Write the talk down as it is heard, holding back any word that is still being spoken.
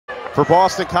For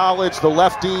Boston College, the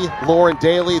lefty, Lauren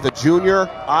Daly, the junior,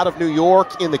 out of New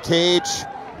York in the cage.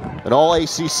 An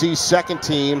all-ACC second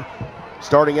team,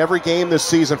 starting every game this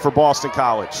season for Boston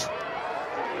College.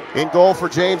 In goal for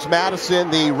James Madison,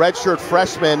 the redshirt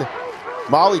freshman,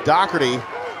 Molly Dougherty.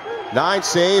 9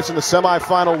 saves in the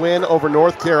semifinal win over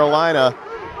North Carolina,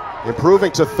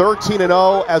 improving to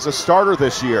 13-0 as a starter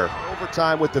this year.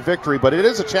 Overtime with the victory, but it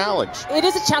is a challenge. It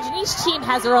is a challenge, and each team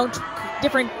has their own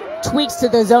different tweaks to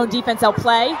the zone defense they'll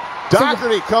play.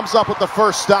 Dougherty comes up with the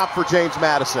first stop for James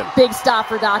Madison. Big stop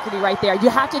for Dougherty right there. You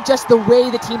have to adjust the way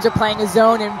the teams are playing a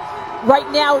zone, and right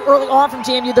now, early on from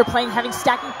JMU, they're having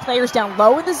stacking players down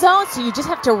low in the zone, so you just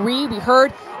have to read. We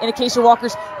heard in Acacia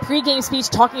Walker's pregame speech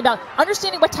talking about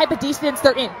understanding what type of defense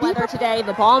they're in. Weather today,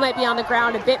 the ball might be on the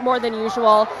ground a bit more than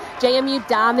usual. JMU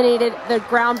dominated the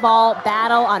ground ball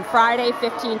battle on Friday,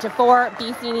 15-4.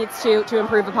 BC needs to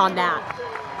improve upon that.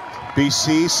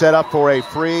 BC set up for a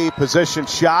free position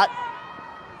shot.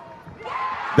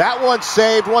 That one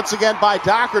saved once again by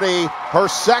Dougherty, her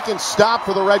second stop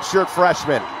for the redshirt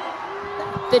freshman.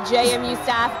 The JMU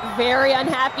staff very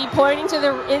unhappy, pointing to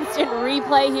the instant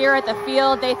replay here at the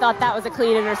field. They thought that was a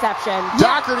clean interception.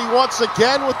 Dougherty once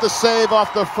again with the save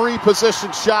off the free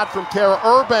position shot from Kara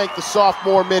Urbank, the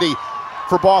sophomore midi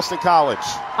for Boston College.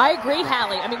 I agree,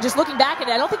 Hallie. I mean, just looking back at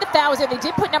it, I don't think the foul was there. They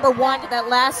did put number 1, that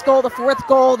last goal, the 4th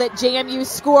goal that JMU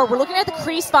scored. We're looking at the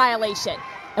crease violation.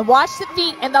 And watch the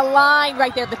feet and the line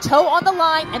right there, the toe on the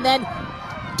line, and then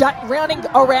rounding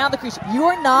around the crease. You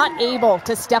are not able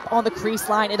to step on the crease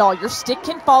line at all. Your stick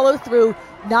can follow through.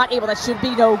 Not able. That should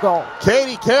be no goal.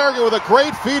 Katie Kerrigan with a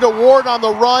great feed award on the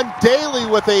run. Daly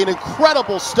with an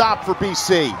incredible stop for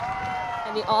BC.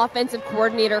 And the offensive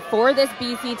coordinator for this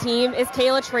BC team is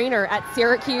Kayla Trainer at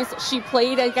Syracuse. She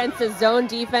played against a zone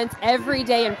defense every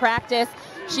day in practice.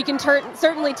 She can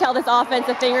certainly tell this offense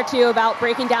a thing or two about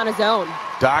breaking down a zone.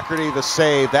 Dougherty the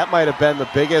save. That might have been the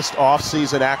biggest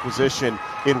offseason acquisition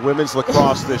in women's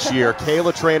lacrosse this year.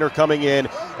 Kayla Trainer coming in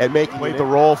and making the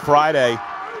role Friday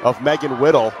of Megan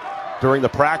Whittle during the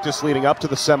practice leading up to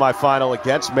the semifinal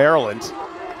against Maryland.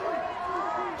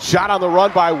 Shot on the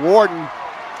run by Warden.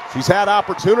 She's had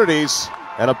opportunities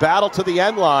and a battle to the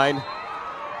end line.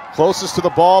 Closest to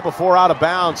the ball before out of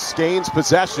bounds, gains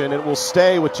possession. It will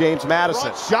stay with James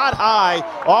Madison. Shot high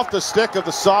off the stick of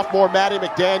the sophomore Maddie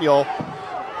McDaniel.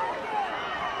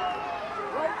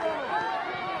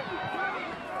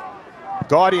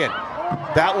 Gaudian,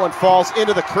 that one falls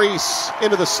into the crease,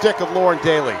 into the stick of Lauren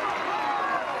Daly.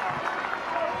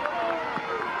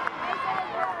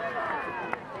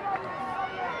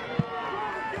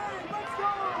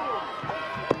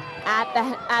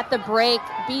 At the break,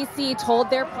 BC told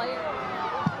their players.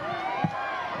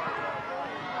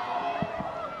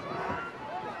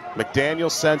 McDaniel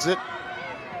sends it.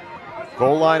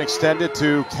 Goal line extended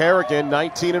to Kerrigan,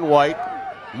 19 in white.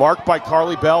 Marked by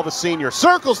Carly Bell, the senior.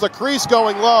 Circles the crease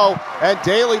going low, and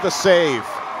Daly the save.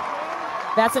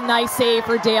 That's a nice save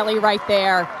for Daly right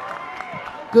there.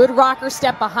 Good rocker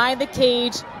step behind the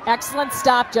cage. Excellent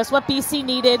stop, just what BC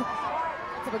needed.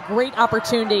 It's a great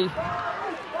opportunity.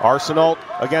 Arsenal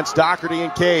against Dougherty in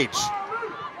cage.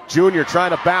 Junior trying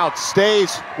to bounce,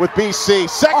 stays with BC.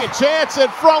 Second chance in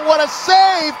front, what a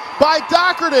save by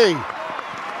Dougherty.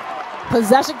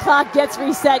 Possession clock gets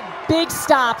reset. Big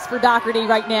stops for Dougherty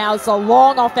right now. It's a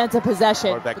long offensive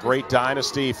possession. That great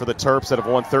dynasty for the Terps that have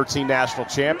won 13 national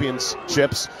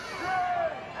championships.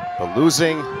 But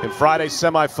losing in Friday's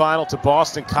semifinal to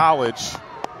Boston College,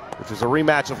 which was a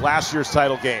rematch of last year's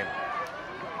title game.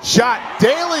 Shot,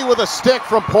 Daly with a stick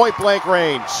from point-blank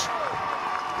range.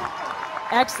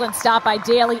 Excellent stop by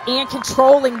Daly and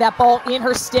controlling that ball in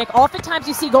her stick. Oftentimes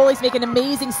you see goalies make an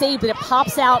amazing save, but it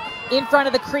pops out in front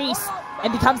of the crease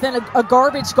and becomes then a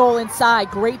garbage goal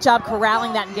inside. Great job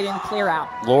corralling that and getting the clear out.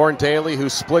 Lauren Daly, who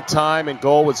split time in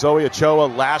goal with Zoe Ochoa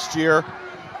last year,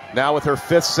 now with her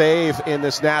 5th save in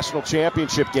this national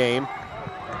championship game.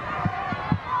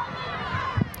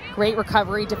 Great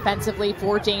recovery defensively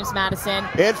for James Madison.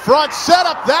 In front,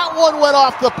 setup, that one went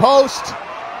off the post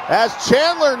as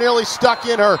Chandler nearly stuck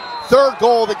in her 3rd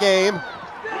goal of the game.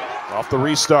 Off the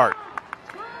restart.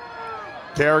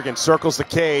 Kerrigan circles the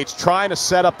cage, trying to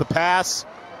set up the pass.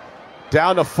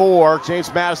 Down to 4.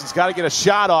 James Madison's got to get a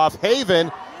shot off.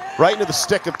 Haven right into the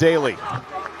stick of Daly.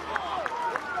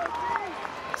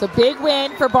 It's a big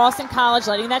win for Boston College,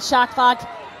 letting that shot clock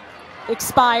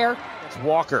expire. It's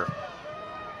Walker.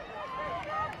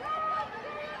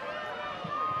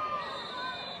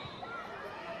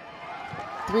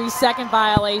 Three-second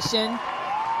violation.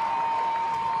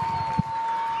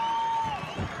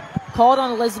 Called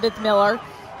on Elizabeth Miller.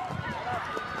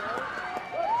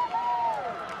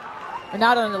 Or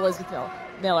not on Elizabeth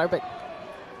Miller, but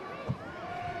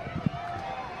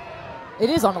it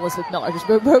is on Elizabeth Miller, just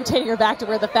rotating her back to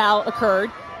where the foul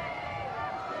occurred.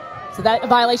 So that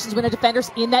violations when a defender's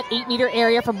in that 8-meter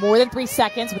area for more than 3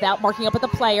 seconds without marking up with the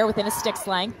player within a stick's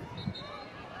length.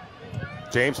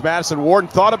 James Madison Warden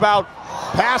thought about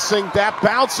passing. That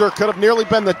bouncer could have nearly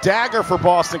been the dagger for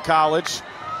Boston College.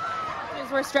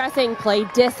 As we're stressing, play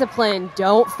discipline.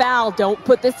 Don't foul. Don't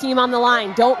put this team on the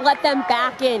line. Don't let them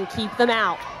back in. Keep them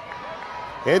out.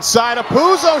 Inside a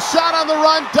Puzo shot on the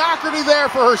run. Dougherty there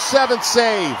for her 7th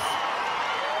save.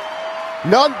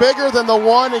 None bigger than the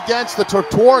one against the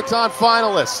Tortoreton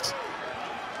finalist.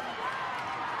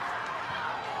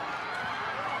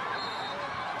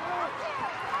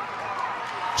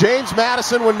 James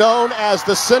Madison was known as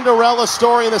the Cinderella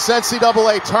story in this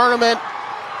NCAA tournament.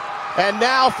 And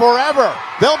now forever,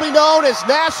 they'll be known as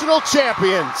national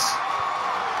champions.